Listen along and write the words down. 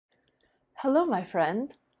Hello, my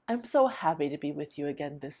friend. I'm so happy to be with you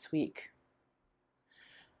again this week.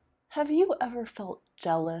 Have you ever felt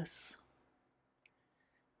jealous?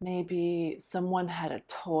 Maybe someone had a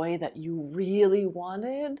toy that you really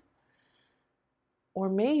wanted? Or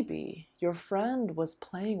maybe your friend was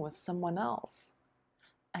playing with someone else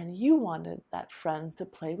and you wanted that friend to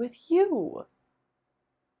play with you.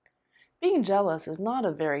 Being jealous is not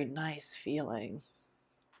a very nice feeling.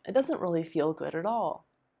 It doesn't really feel good at all.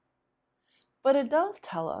 But it does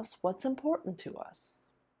tell us what's important to us.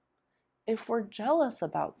 If we're jealous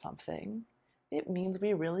about something, it means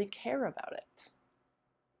we really care about it.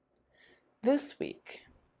 This week,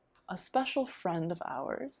 a special friend of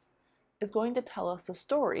ours is going to tell us a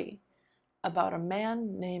story about a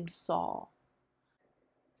man named Saul.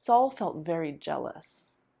 Saul felt very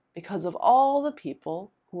jealous because of all the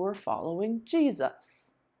people who were following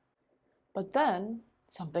Jesus. But then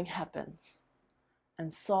something happens,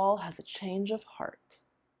 and Saul has a change of heart.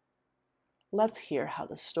 Let's hear how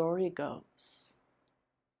the story goes.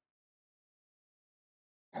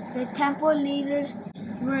 The temple leaders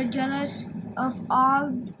were jealous of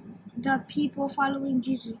all the people following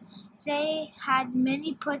Jesus. They had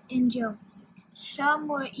many put in jail. Some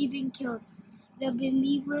were even killed. The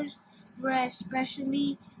believers were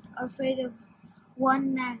especially afraid of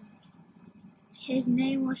one man. His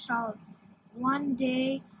name was Saul. One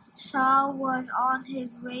day, Saul was on his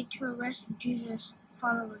way to arrest Jesus'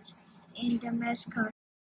 followers in Damascus.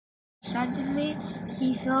 Suddenly,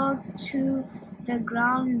 he fell to the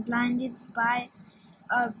ground blinded by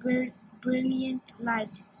a brilliant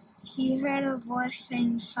light. He heard a voice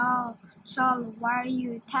saying, "Saul, Saul, why are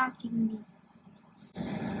you attacking me?"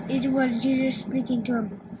 It was Jesus speaking to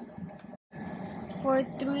him. For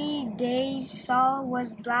 3 days Saul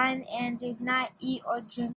was blind and did not eat or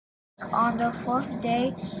drink. On the fourth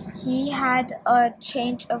day he had a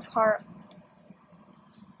change of heart.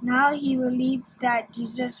 Now he believed that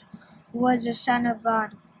Jesus was the Son of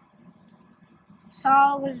God.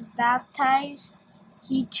 Saul was baptized.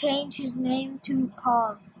 He changed his name to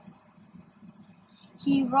Paul.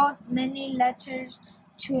 He wrote many letters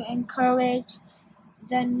to encourage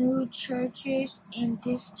the new churches in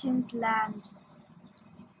distant lands.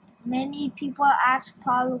 Many people asked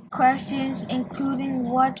Paul questions, including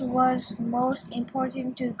what was most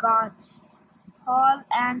important to God. Paul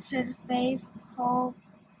answered faith, hope,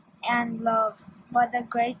 and love. But the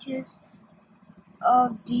greatest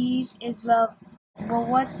of these is love. But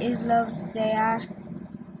what is love? They asked.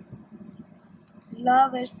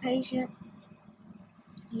 Love is patient.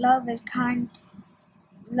 Love is kind.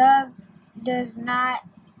 Love does not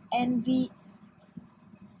envy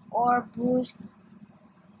or boast.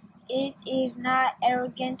 It is not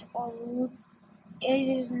arrogant or rude.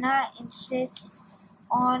 It does not insist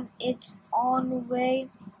on its own way.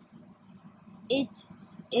 It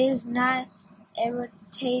is not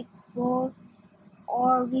irritable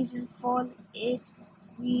or resentful. It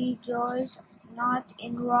rejoices not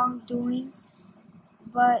in wrongdoing,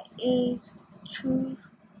 but is truth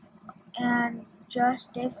and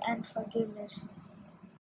justice and forgiveness.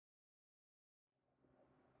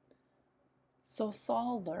 So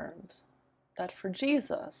Saul learned that for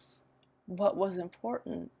Jesus, what was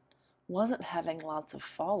important wasn't having lots of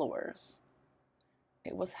followers.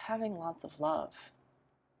 It was having lots of love.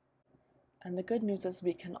 And the good news is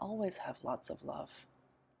we can always have lots of love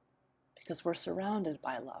because we're surrounded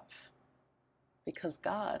by love, because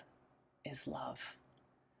God is love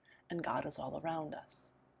and God is all around us.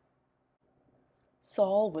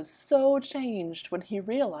 Saul was so changed when he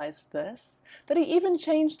realized this that he even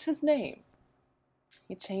changed his name.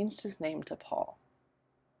 He changed his name to Paul.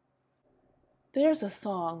 There's a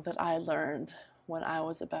song that I learned when I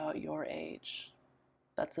was about your age.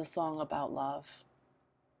 That's a song about love.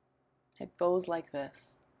 It goes like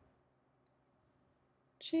this.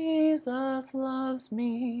 Jesus loves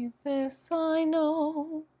me, this I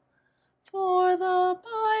know, for the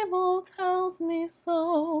Bible tells me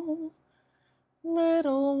so.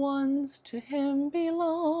 Little ones to him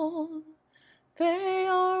belong. They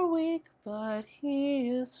are weak, but he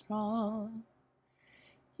is strong.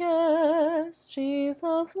 Yes,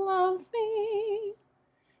 Jesus loves me.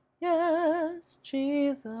 Yes,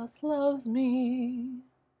 Jesus loves me.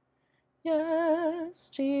 Yes,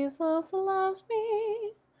 Jesus loves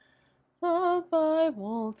me. The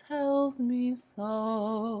Bible tells me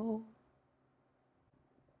so.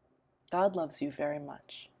 God loves you very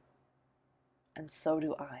much, and so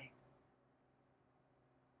do I.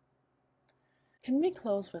 Can we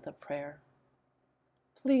close with a prayer?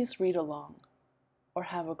 Please read along, or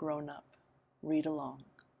have a grown-up read along.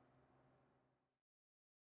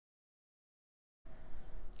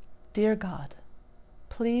 Dear God,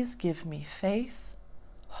 please give me faith,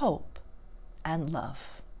 hope, and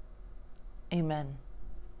love. Amen.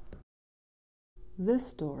 This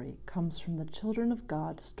story comes from the Children of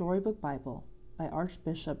God Storybook Bible by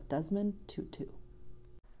Archbishop Desmond Tutu.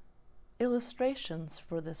 Illustrations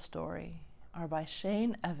for this story are by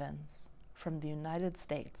Shane Evans from the United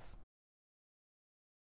States.